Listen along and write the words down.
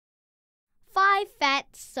5 fat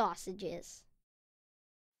sausages.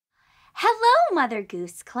 Hello, Mother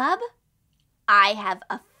Goose Club. I have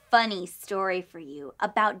a funny story for you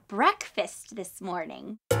about breakfast this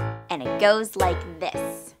morning. And it goes like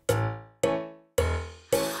this.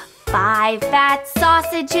 5 fat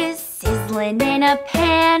sausages sizzling in a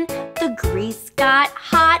pan. The grease got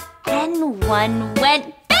hot and one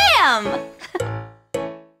went BAM!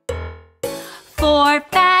 4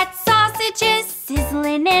 fat sausages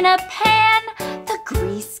sizzling in a pan. The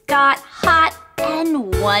grease got hot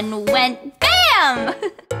and one went BAM!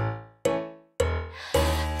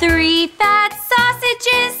 3 fat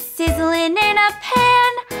sausages sizzling in a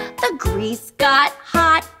pan. The grease got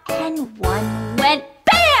hot and one went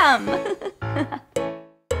BAM!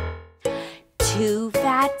 2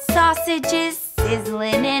 fat sausages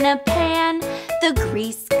sizzling in a pan. The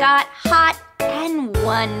grease got hot and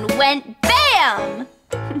one went BAM!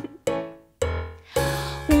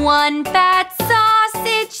 1 fat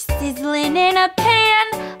sausage sizzling in a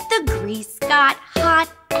pan. The grease got hot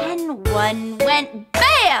and one went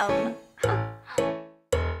BAM!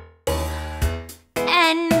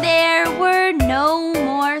 And there were no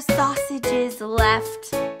more sausages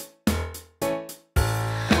left.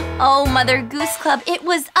 Oh, Mother Goose Club, it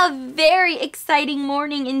was a very exciting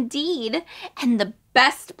morning indeed. And the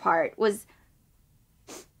best part was...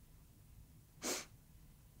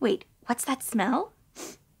 Wait, what's that smell?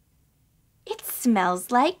 It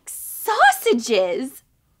smells like sausages.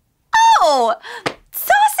 Oh,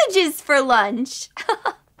 sausages for lunch.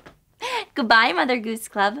 Goodbye, Mother Goose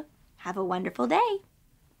Club. Have a wonderful day.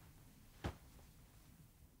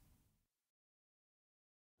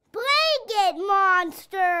 Blanket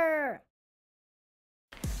monster!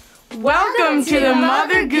 Welcome to the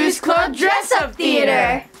Mother Goose Club Dress-Up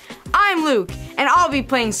Theater. I'm Luke, and I'll be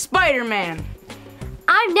playing Spider-Man.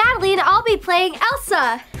 I'm Natalie, and I'll be playing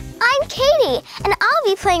Elsa. I'm Katie, and I'll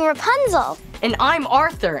be playing Rapunzel. And I'm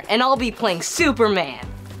Arthur, and I'll be playing Superman.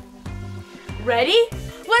 Ready?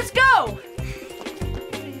 Let's go!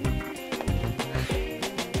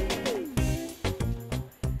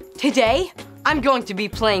 Today, I'm going to be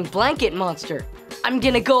playing Blanket Monster. I'm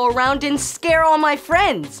gonna go around and scare all my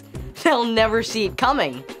friends. They'll never see it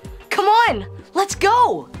coming. Come on, let's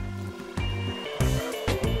go!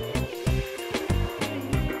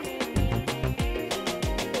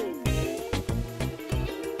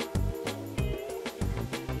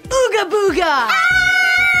 Ooga booga! Ah!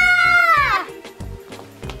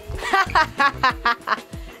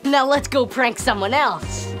 Now let's go prank someone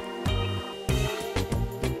else.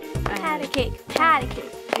 Patty cake,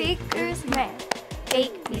 baker's man.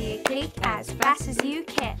 Bake me a cake as fast as you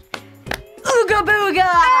can. Ooga booga!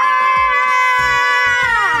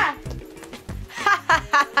 Ah!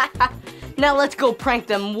 Now let's go prank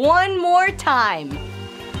them one more time.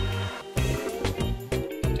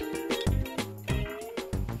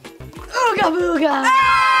 Ooga booga!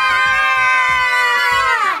 Ah!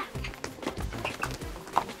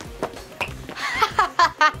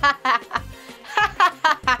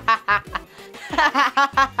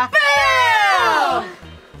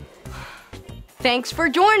 Thanks for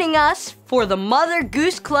joining us for the Mother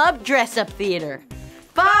Goose Club Dress-Up Theater.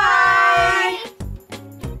 Bye!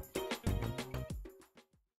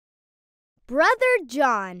 Brother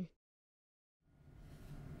John.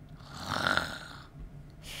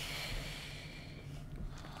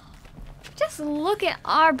 Just look at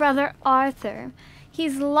our brother Arthur.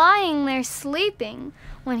 He's lying there sleeping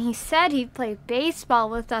when he said he'd play baseball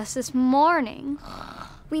with us this morning.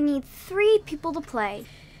 We need 3 people to play.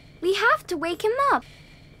 We have to wake him up.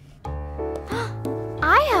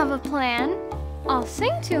 I have a plan. I'll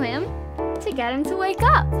sing to him to get him to wake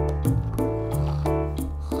up.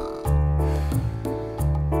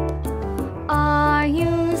 Are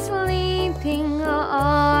you sleeping?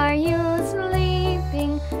 Are you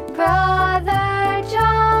sleeping? Brother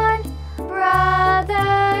John,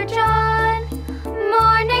 Brother John.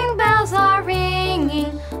 Morning bells are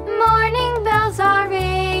ringing, morning bells are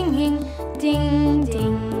ringing. Ding,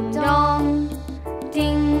 ding, dong,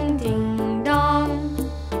 ding, ding, dong.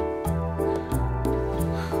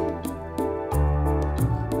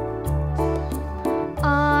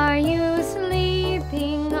 Are you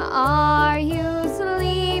sleeping? Are you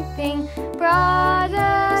sleeping?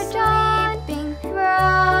 Brother John,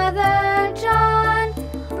 Brother John.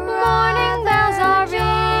 Morning bells are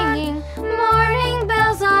ringing, morning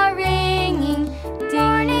bells are ringing.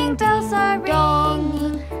 Ding, bells are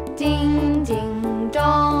ringing, ding, ding,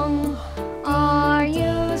 dong. Are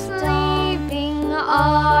you sleeping?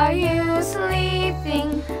 Are you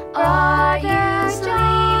sleeping? Are you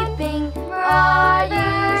sleeping? Are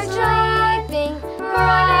you sleeping?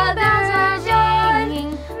 Morning bells are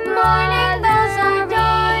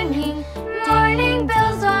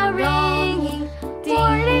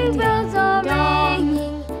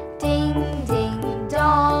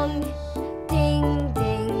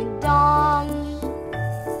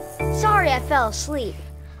I fell asleep.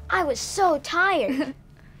 I was so tired.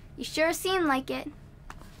 You sure seem like it.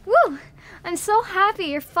 Woo! I'm so happy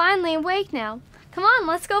you're finally awake now. Come on,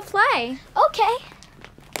 let's go play. Okay.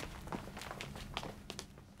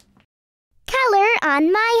 Color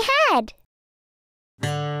on my head.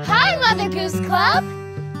 Hi, Mother Goose Club!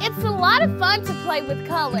 It's a lot of fun to play with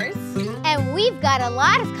colors. And we've got a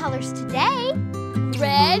lot of colors today.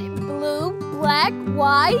 Red, blue, black,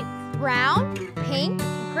 white. Brown, pink,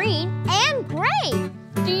 green, and gray.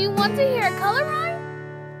 Do you want to hear a color rhyme?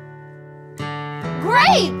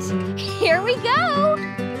 Great! Here we go.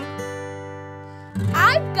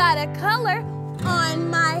 I've got a color on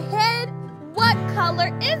my head. What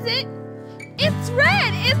color is it? It's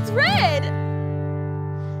red! It's red!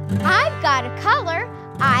 I've got a color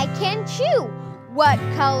I can chew. What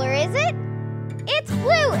color is it? It's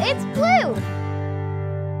blue! It's blue!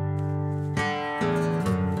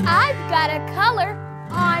 I've got a color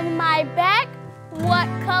on my back. What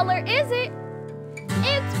color is it?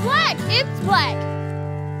 It's black! It's black!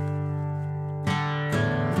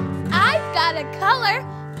 I've got a color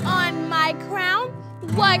on my crown.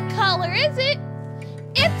 What color is it?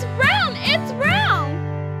 It's brown! It's brown!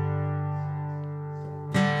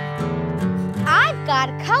 I've got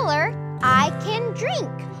a color I can drink.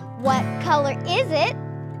 What color is it?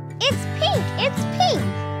 It's pink! It's pink!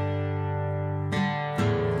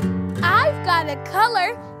 I've got a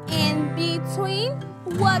color in between.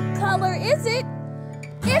 What color is it?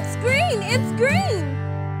 It's green! It's green!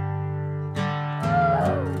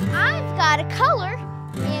 I've got a color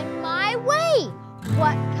in my way.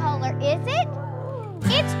 What color is it?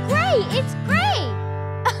 It's gray! It's gray!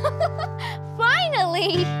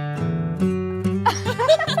 Finally!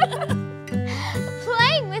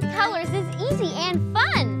 Playing with colors is easy and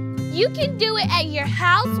fun. You can do it at your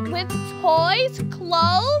house with toys,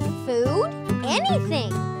 clothes, Food,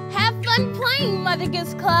 anything. Have fun playing, Mother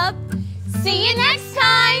Goose Club. See you next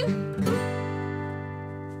time!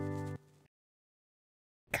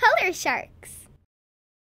 Color sharks.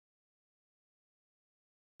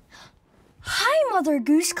 Hi, Mother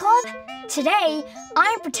Goose Club. Today,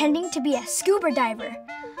 I'm pretending to be a scuba diver.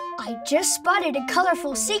 I just spotted a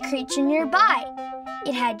colorful sea creature nearby.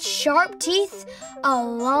 It had sharp teeth, a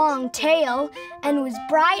long tail, and was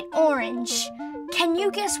bright orange. Can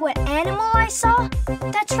you guess what animal I saw?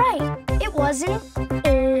 That's right, it was an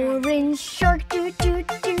orange shark. Do do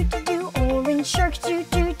do do do. Orange shark. Do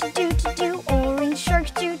do do do do. Orange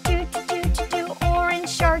shark. Do do do do do. Orange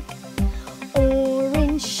shark.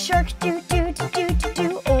 Orange shark. Do do do do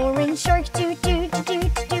do. Orange shark. Do do do do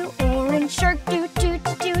do. Orange shark. Do do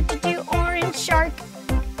do do do. Orange shark.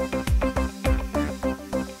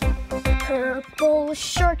 Purple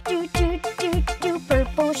shark. Do do do do do.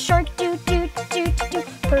 Purple shark. Do do do do.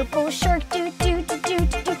 Purple shark. Do do do do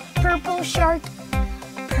do. Purple shark.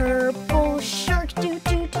 Purple shark. Do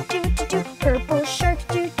do do do do. Purple shark.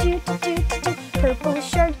 Do do do do do. Purple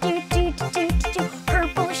shark. Do do do do do.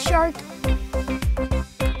 Purple shark.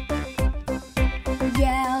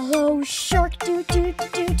 Yellow shark. Do do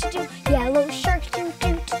do do do. Yellow shark. Do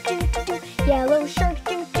do do do do. Yellow shark.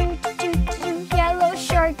 Do do do do do. Yellow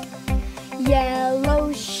shark.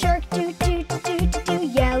 Yellow shark. Do do do do do.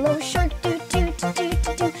 Yellow shark. Do do do do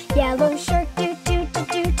do. Yellow shark. Do do do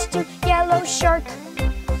do do. Yellow shark.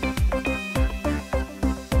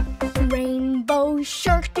 Rainbow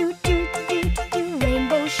shark. Do do do do do.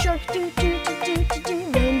 Rainbow shark. Do do do do do.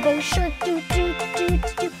 Rainbow shark. Do do do do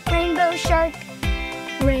do. Rainbow shark.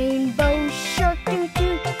 Rainbow shark. Do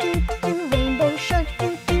do do do do. Rainbow shark.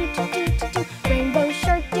 Do do do do do. Rainbow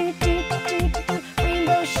shark. Do do do do do.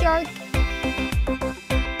 Rainbow shark.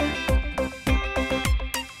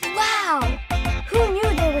 Wow! Who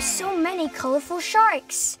knew there were so many colorful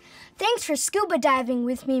sharks? Thanks for scuba diving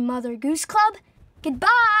with me, Mother Goose Club.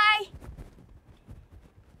 Goodbye!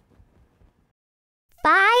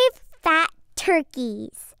 5 fat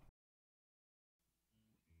turkeys.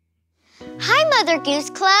 Hi, Mother Goose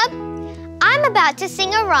Club. I'm about to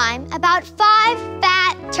sing a rhyme about 5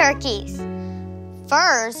 fat turkeys.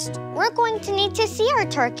 First, we're going to need to see our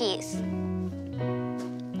turkeys.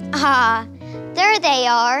 Ah, there they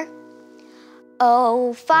are.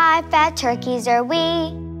 Oh, 5 fat turkeys are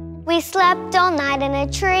we. We slept all night in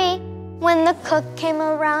a tree. When the cook came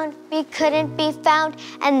around, we couldn't be found,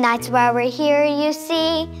 and that's why we're here, you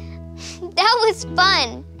see. That was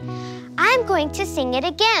fun. I'm going to sing it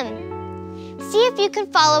again. See if you can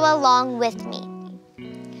follow along with me.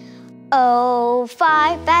 Oh,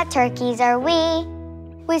 5 fat turkeys are we.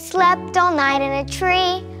 We slept all night in a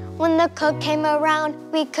tree. When the cook came around,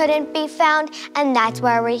 we couldn't be found, and that's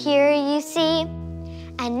why we're here, you see.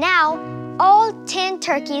 And now, all 10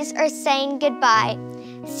 turkeys are saying goodbye.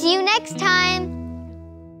 See you next time.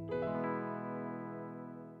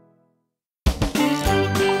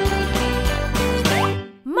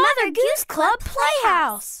 Mother Goose Club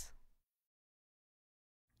Playhouse.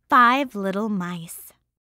 5 little mice.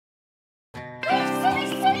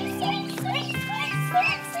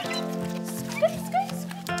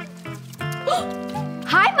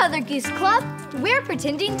 Hi, Mother Goose Club. We're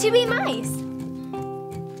pretending to be mice.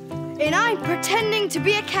 And I'm pretending to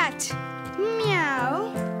be a cat.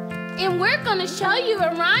 Meow. And we're gonna show you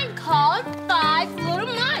a rhyme called 5 Little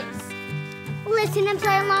Mice. Listen and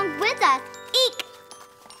play along with us. Eek!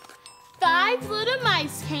 5 little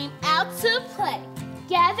mice came out to play,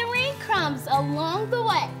 gathering crumbs along the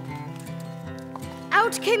way.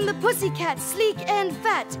 Out came the pussycat, sleek and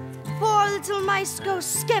fat. 4 little mice go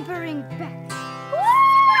scampering back.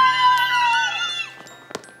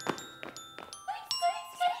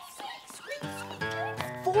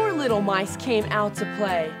 4 little mice came out to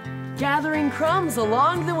play, gathering crumbs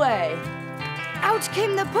along the way. Out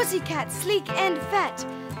came the pussycat, sleek and fat.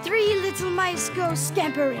 3 little mice go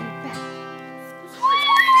scampering back.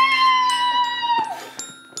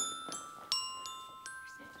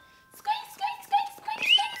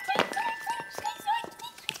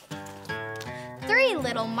 Three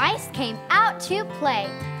little mice came out to play,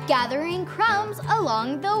 gathering crumbs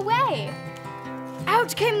along the way.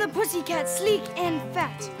 Out came the pussycat, sleek and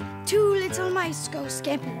fat. 2 little mice go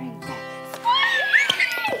scampering back.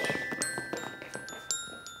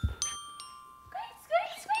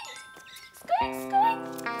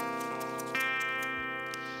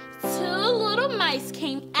 Two little mice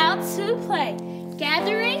came out to play,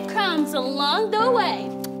 gathering crumbs along the way.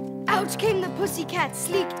 Out came the pussycat,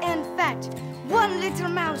 sleek and fat. 1 little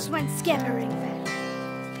mouse went scampering back.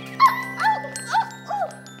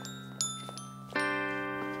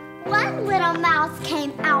 One little mouse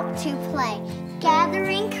came out to play,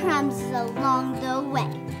 gathering crumbs along the way.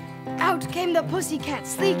 Out came the pussycat,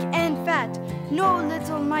 sleek and fat. No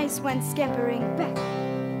little mice went scampering back.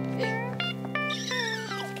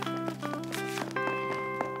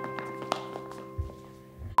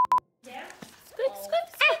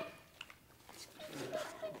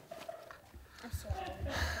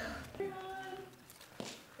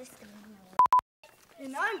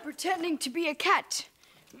 And I'm pretending to be a cat.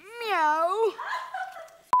 Meow.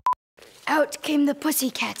 Out came the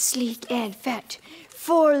pussycat, sleek and fat.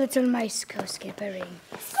 4 little mice go scampering.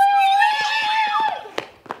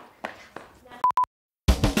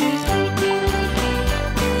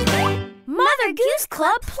 Mother Goose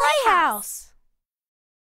Club Playhouse.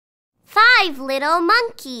 5 little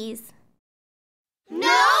monkeys.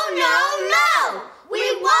 No, no, no! We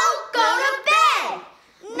won't go to bed!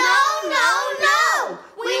 No, no, no!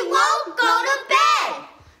 We won't go to bed!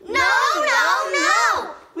 No, no,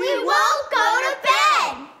 no! We won't go to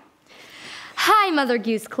bed! Hi, Mother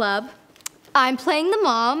Goose Club. I'm playing the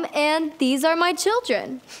mom, and these are my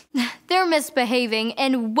children. They're misbehaving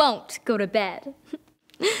and won't go to bed.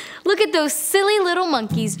 Look at those silly little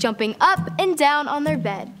monkeys jumping up and down on their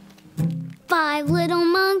bed. 5 little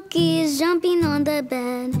monkeys jumping on the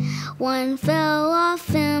bed. One fell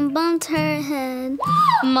off and bumped her head.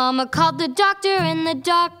 Mama called the doctor, and the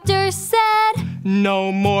doctor said,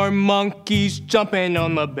 No more monkeys jumping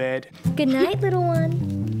on the bed. Good night, little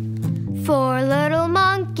one. 4 little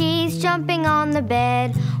monkeys jumping on the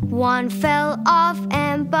bed. One fell off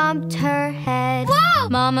and bumped her head. Whoa!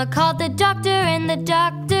 Mama called the doctor, and the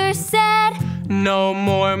doctor said, No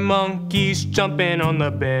more monkeys jumping on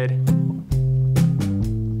the bed.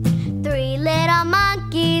 3 little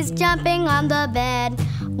monkeys jumping on the bed.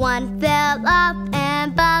 One fell off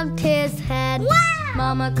and bumped his head. Wow!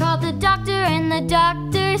 Mama called the doctor, and the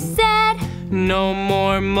doctor said, No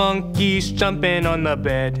more monkeys jumping on the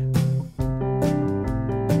bed.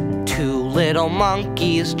 2 little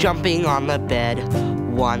monkeys jumping on the bed.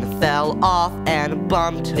 One fell off and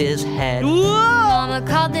bumped his head. Mama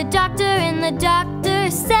called the doctor, and the doctor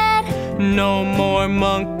said, No more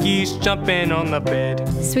monkeys jumping on the bed.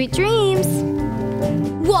 Sweet dreams.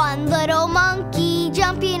 1 little monkey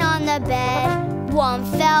jumping on the bed. One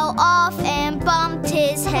fell off and bumped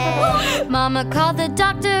his head. Mama called the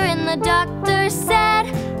doctor, and the doctor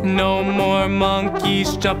said, No more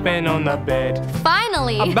monkeys jumping on the bed.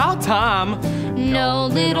 Finally! About time! No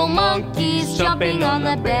little monkeys jumping on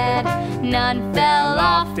the bed. None fell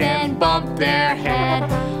off and bumped their head.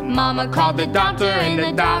 Mama called the doctor, and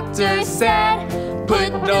the doctor said,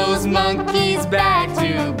 Put those monkeys back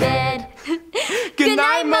to bed. Good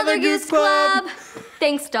night, Mother Goose Club.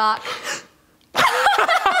 Thanks, Doc.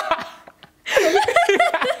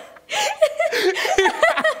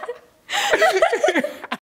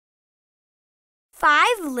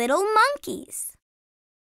 little monkeys.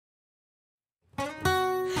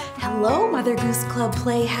 Hello, Mother Goose Club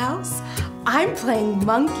Playhouse. I'm playing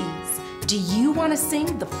monkeys. Do you want to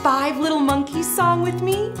sing the 5 Little Monkeys song with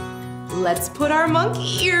me? Let's put our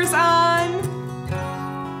monkey ears on.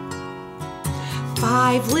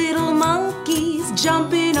 5 little monkeys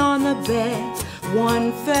jumping on the bed.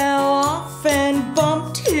 One fell off and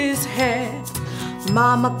bumped his head.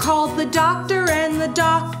 Mama called the doctor and the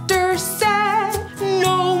doctor said,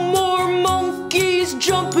 no more monkeys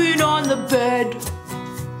jumping on the bed.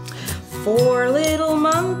 4 little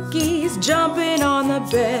monkeys jumping on the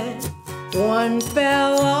bed. One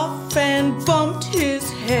fell off and bumped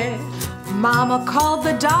his head. Mama called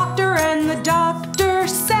the doctor and the doctor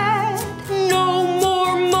said, no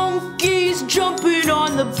more monkeys jumping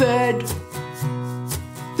on the bed.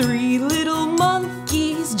 3 little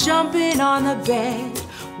monkeys jumping on the bed.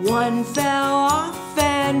 One fell off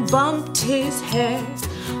and bumped his head.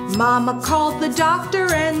 Mama called the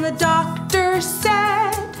doctor and the doctor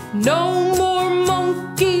said, no more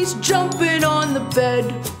monkeys jumping on the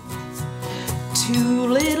bed. 2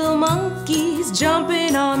 little monkeys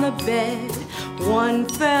jumping on the bed. One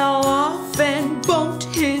fell off and bumped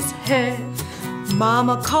his head.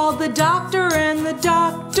 Mama called the doctor and the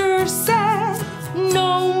doctor said,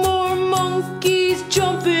 no more monkeys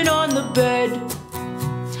jumping on the bed.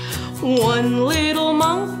 1 little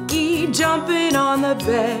monkey jumping on the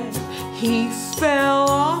bed. He fell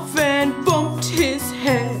off and bumped his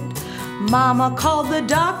head. Mama called the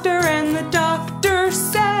doctor and the doctor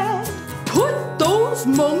said, put those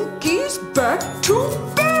monkeys back to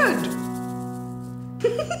bed.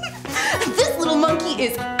 This little monkey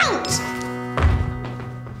is out.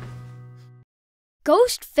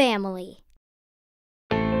 Ghost Family.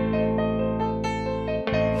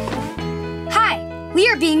 Hi, we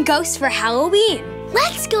are being ghosts for Halloween.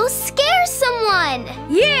 Let's go scare someone!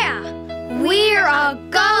 Yeah! We're a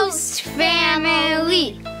ghost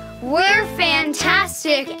family. We're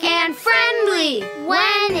fantastic and friendly.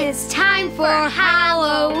 When it's time for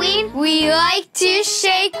Halloween, we like to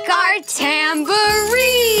shake our tambourines.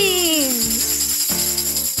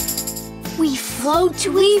 We float,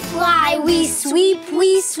 we fly, we sweep,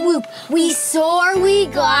 we swoop. We soar, we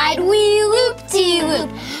glide, we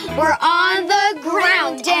loop-de-loop. We're on the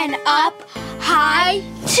ground and up high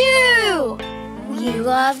too. We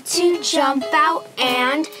love to jump out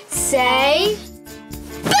and say,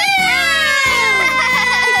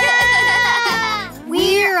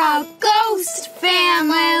 we're a ghost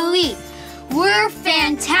family. We're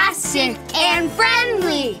fantastic and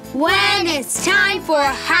friendly. When it's time for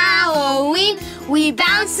Halloween, we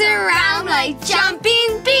bounce around like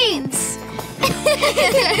jumping beans.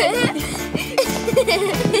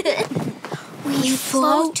 We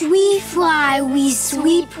float, we fly, we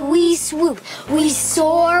sweep, we swoop. We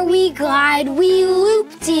soar, we glide, we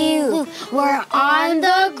loop-de-loop. We're on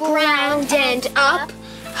the ground and up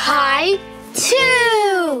high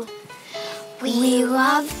too. We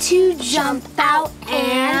love to jump out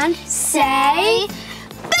and say,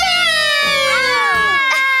 boo!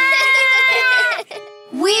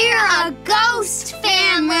 We're a ghost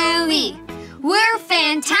family. We're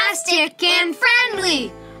fantastic and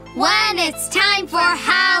friendly. When it's time for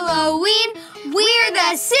Halloween, we're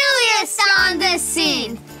the silliest on the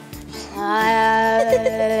scene.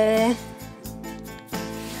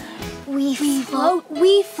 We float,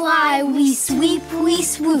 we fly, we sweep, we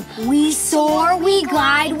swoop. We soar, we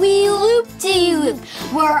glide, we loop-de-loop.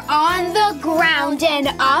 We're on the ground and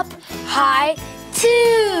up high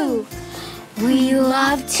too. We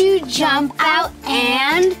love to jump out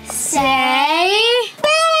and say, boo!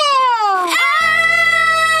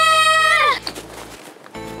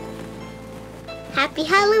 Happy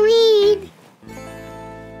Halloween!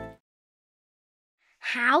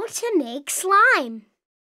 How to make slime.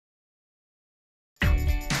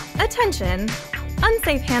 Attention!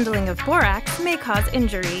 Unsafe handling of borax may cause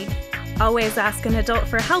injury. Always ask an adult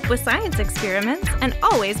for help with science experiments and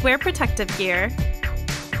always wear protective gear.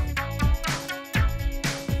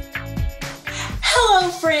 Hello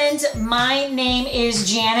friends, my name is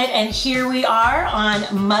Janet and here we are on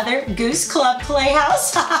Mother Goose Club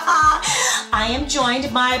Playhouse. I am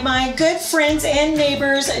joined by my good friends and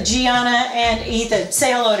neighbors, Gianna and Ethan.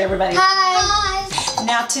 Say hello to everybody. Hi!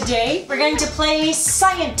 Now today we're going to play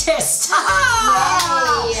scientist.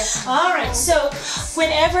 All right, so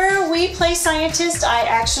whenever we play scientist, I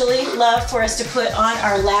actually love for us to put on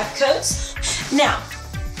our lab coats. Now,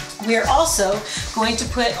 we're also going to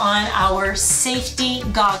put on our safety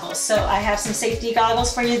goggles. So I have some safety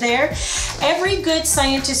goggles for you there. Every good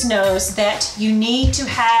scientist knows that you need to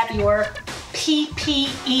have your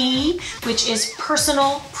PPE, which is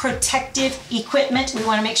personal protective equipment. We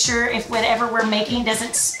want to make sure if whatever we're making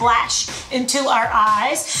doesn't splash into our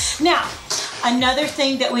eyes. Now, another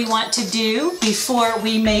thing that we want to do before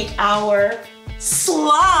we make our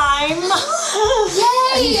slime.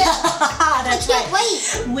 Yay! That's right.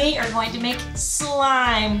 Wait. We are going to make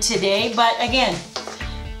slime today, but again,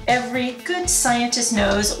 every good scientist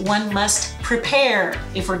knows one must prepare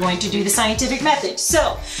if we're going to do the scientific method.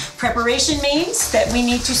 So, preparation means that we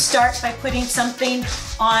need to start by putting something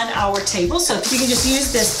on our table. So if you can just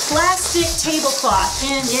use this plastic tablecloth,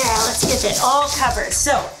 and yeah, let's get that all covered.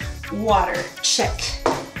 So, water, check.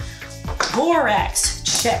 Borax,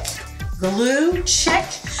 check. Glue,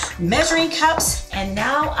 check. Measuring cups, and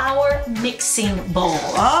now our mixing bowl.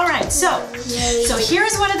 All right, so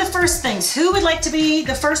here's one of the first things. Who would like to be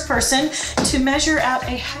the first person to measure out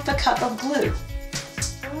a half a cup of glue?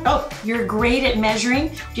 Oh, you're great at measuring.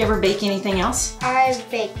 Do you ever bake anything else? I've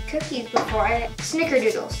baked cookies before,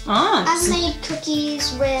 snickerdoodles. I've made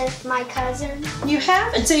cookies with my cousin. You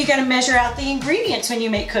have? And so you gotta measure out the ingredients when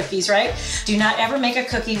you make cookies, right? Do not ever make a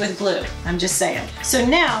cookie with glue. I'm just saying. So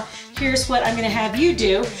now, here's what I'm gonna have you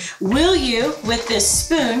do. Will you, with this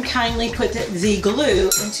spoon, kindly put the glue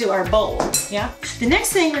into our bowl, yeah? The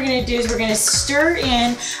next thing we're gonna do is we're gonna stir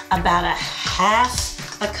in about a half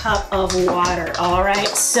a cup of water, all right?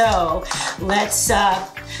 So let's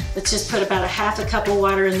just put about a half a cup of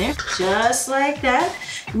water in there, just like that.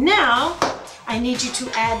 Now, I need you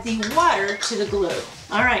to add the water to the glue,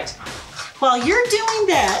 all right? While you're doing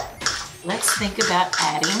that, let's think about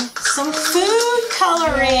adding some food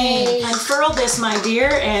coloring. Yay. Unfurl this, my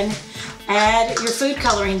dear, and add your food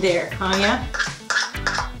coloring there. Oh, yeah?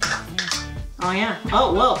 Oh, yeah.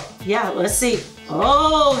 Oh, whoa. Yeah, let's see.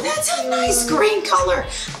 Oh, that's a nice green color.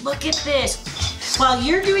 Look at this. While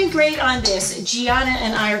you're doing great on this, Gianna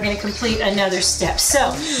and I are going to complete another step.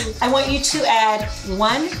 So I want you to add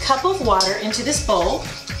 1 cup of water into this bowl.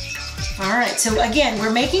 All right, so again,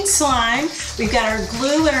 we're making slime. We've got our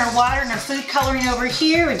glue and our water and our food coloring over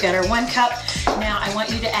here. We've got our 1 cup. Now I want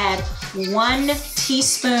you to add 1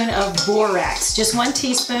 teaspoon of borax. Just 1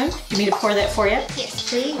 teaspoon. Do you want me to pour that for you? Yes,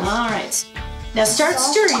 please. All right. Now start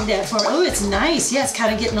stirring that for me. Oh, it's nice. Yeah, it's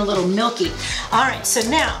kind of getting a little milky. All right, so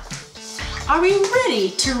now, are we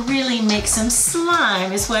ready to really make some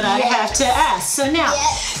slime is what I have to ask. So now,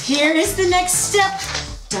 here is the next step.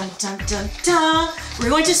 Dun, dun, dun, dun. We're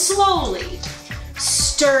going to slowly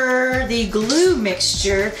stir the glue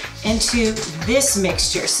mixture into this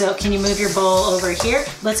mixture. So can you move your bowl over here?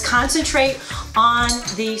 Let's concentrate on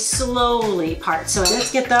the slowly part. So let's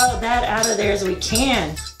get that out of there as we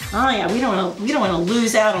can. Oh yeah, we don't want to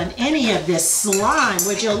lose out on any of this slime.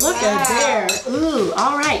 Would you look at there? Ooh,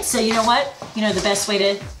 all right. So you know what? You know the best way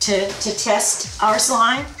to test our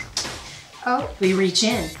slime? Oh. We reach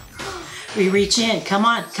in. We reach in. Come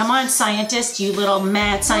on, scientist, you little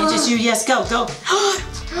mad scientist. You, yes, go.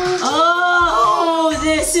 Oh,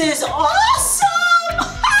 this is awesome!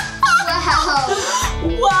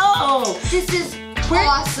 Wow. Whoa! This is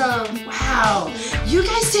awesome. Wow, you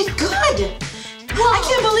guys did good. I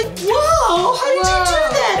can't believe, whoa, how did you do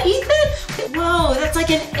that, Ethan? Whoa, that's like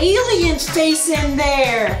an alien face in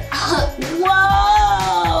there.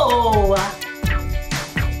 Whoa.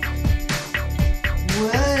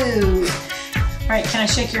 Whoa. All right, can I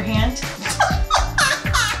shake your hand?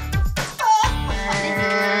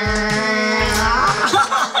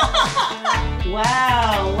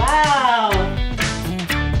 Wow.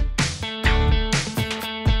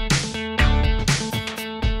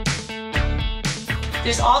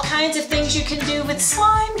 There's all kinds of things you can do with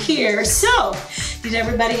slime here. So, did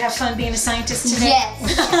everybody have fun being a scientist today?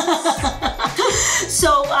 Yes.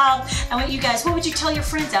 So, I want you guys, what would you tell your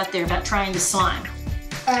friends out there about trying the slime?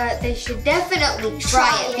 They should definitely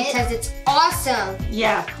try it because it's awesome.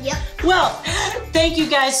 Yeah. Yep. Well, thank you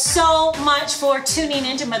guys so much for tuning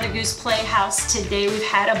into Mother Goose Playhouse today. We've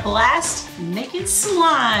had a blast making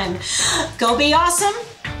slime. Go be awesome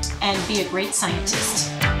and be a great scientist.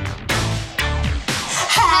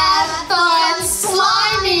 Have fun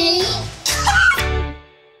slimy!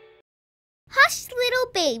 Hush, little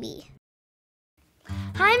baby.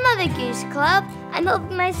 Hi, Mother Goose Club. I'm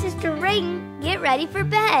helping my sister Reagan get ready for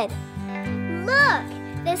bed. Look,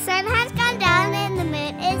 the sun has gone down and the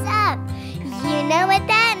moon is up. You know what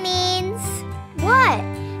that means. What?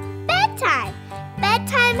 Bedtime.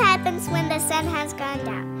 Bedtime happens when the sun has gone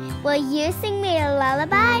down. Will you sing me a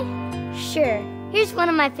lullaby? Sure. Here's one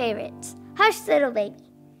of my favorites. Hush, little baby.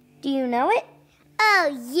 Do you know it?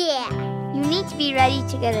 Oh, yeah. You need to be ready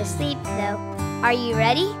to go to sleep, though. Are you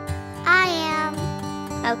ready? I am.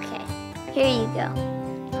 Okay, here you go.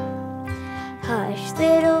 Hush,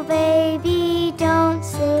 little baby, don't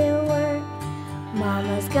say a word.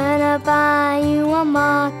 Mama's gonna buy you a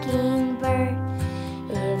mockingbird.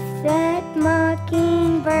 If that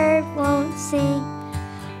mockingbird won't sing,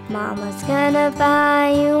 Mama's gonna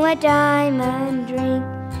buy you a diamond ring.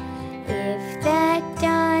 If that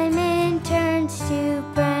diamond turns to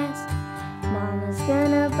brass, Mama's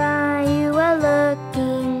gonna buy you a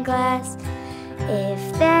looking glass.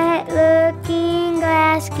 If that looking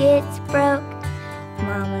glass gets broke,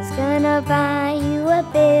 Mama's gonna buy you a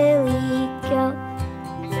billy goat.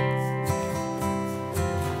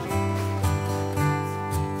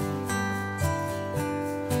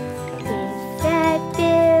 If that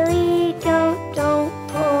billy goat don't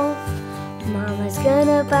pull, Mama's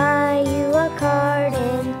gonna buy you a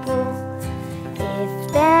garden pool.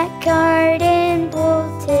 If that garden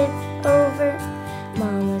pool tips over,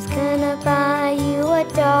 Mama's gonna buy you a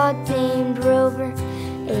dog named Rover.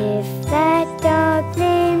 If that dog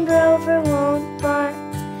named Rover won't bark,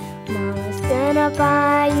 Mama's gonna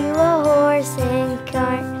buy you a horse and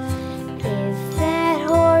cart. If that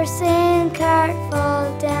horse and cart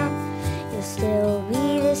fall down, you'll still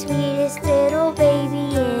be the sweetest little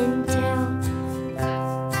baby in town.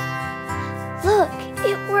 Look,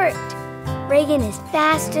 it worked. Reagan is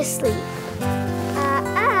fast asleep.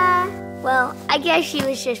 Well, I guess she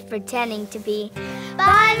was just pretending to be.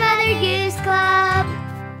 Bye, Mother Goose Club!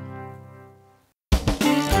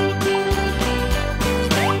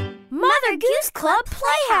 Mother Goose Club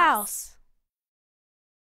Playhouse.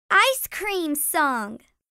 Ice cream song.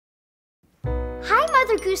 Hi,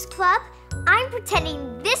 Mother Goose Club. I'm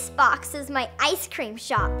pretending this box is my ice cream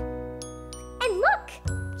shop. And look,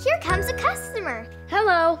 here comes a customer.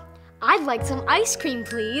 Hello. I'd like some ice cream,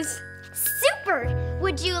 please. Super!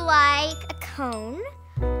 Would you like a cone,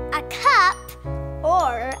 a cup,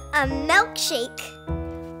 or a milkshake?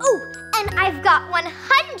 Oh, and I've got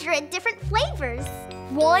 100 different flavors.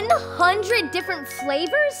 100 different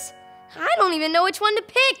flavors? I don't even know which one to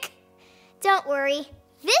pick. Don't worry,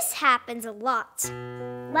 this happens a lot.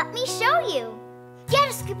 Let me show you. Get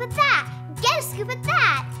a scoop of that. Get a scoop of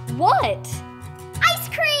that. What? Ice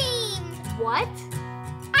cream! What?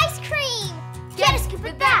 Ice cream! Get a scoop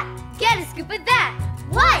of that. Get a scoop of that.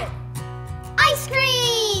 What? Ice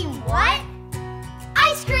cream! What?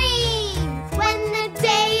 Ice cream! When the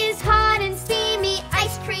day is hot and steamy,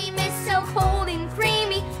 ice cream is so cold and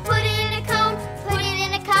creamy. Put it in a cone, put it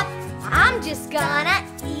in a cup. I'm just gonna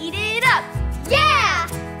eat it up. Yeah!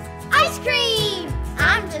 Ice cream!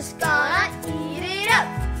 I'm just gonna eat it up.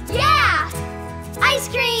 Yeah! Ice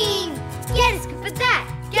cream! Get a scoop of that.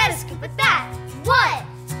 Get a scoop of that. What?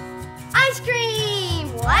 Ice cream!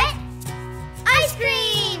 What? Ice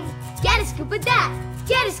cream! Get a scoop of that.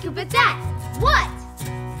 Get a scoop of that. What?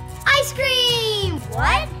 Ice cream!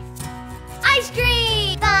 What? Ice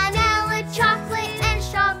cream! Vanilla, chocolate, and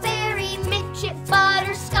strawberry, mint chip,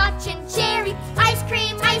 butterscotch, and cherry. Ice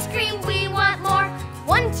cream, we want more.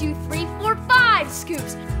 1, 2, 3, 4, 5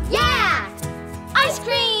 scoops. Yeah! Ice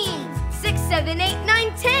cream! 6, 7, 8,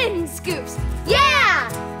 9, 10 scoops. Yeah!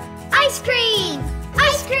 Ice cream!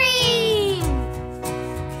 Ice cream!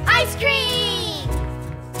 Ice cream!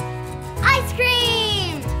 Ice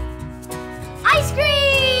cream! Ice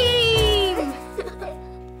cream!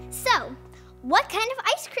 So, what kind of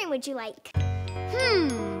ice cream would you like?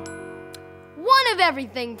 One of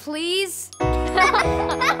everything, please.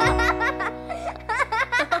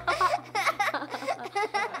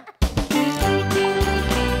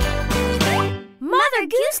 Mother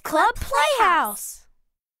Goose Club Playhouse.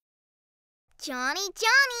 Johnny,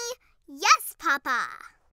 yes, Papa.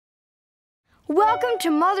 Welcome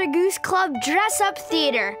to Mother Goose Club Dress Up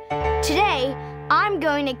Theater. Today, I'm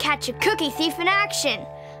going to catch a cookie thief in action.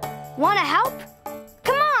 Want to help?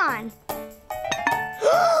 Come on.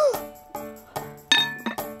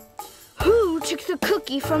 Who took the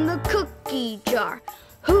cookie from the cookie jar?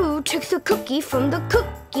 Who took the cookie from the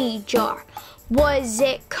cookie jar? Was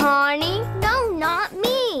it Connie? No, not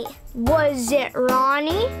me. Was it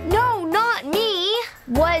Ronnie? No, not me.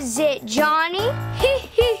 Was it Johnny? Hee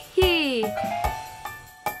hee hee.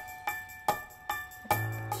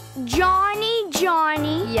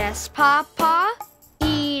 Johnny. Yes, Papa.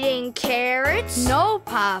 Eating carrots? No,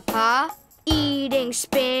 Papa. Eating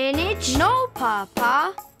spinach? No,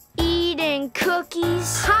 Papa. Eating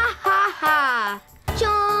cookies? Ha ha ha.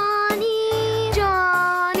 Johnny.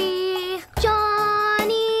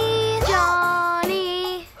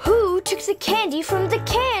 Who took the candy from the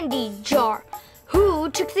candy jar? Who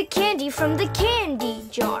took the candy from the candy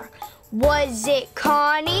jar? Was it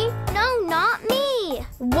Connie? No, not me.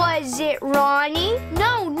 Was it Ronnie?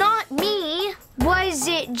 No, not me. Was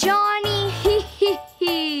it Johnny? Hee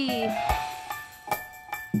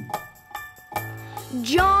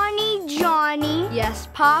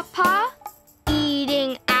Papa.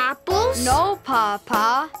 Eating apples? No,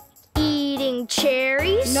 Papa. Eating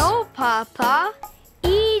cherries? No, Papa.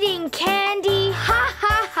 Eating candy? Ha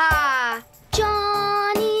ha ha!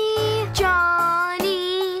 Johnny,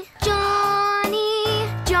 Johnny, Johnny,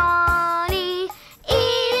 Johnny.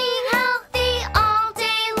 Eating healthy all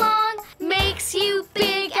day long makes you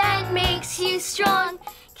big and makes you strong.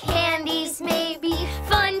 Candies may be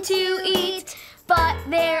fun to eat, but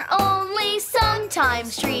they're only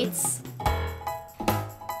sometimes treats.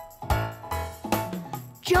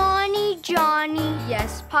 Johnny, Johnny.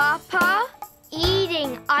 Yes, Papa.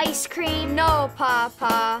 Eating ice cream? No,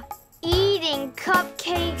 Papa. Eating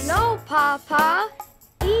cupcakes? No, Papa.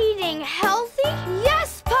 Eating healthy?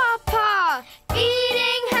 Yes, Papa.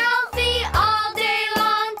 Eating healthy all day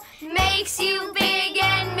long makes you big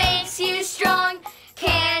and makes you strong.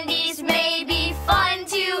 Candies may be fun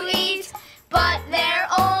to eat, but they're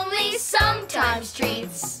only sometimes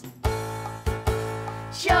treats.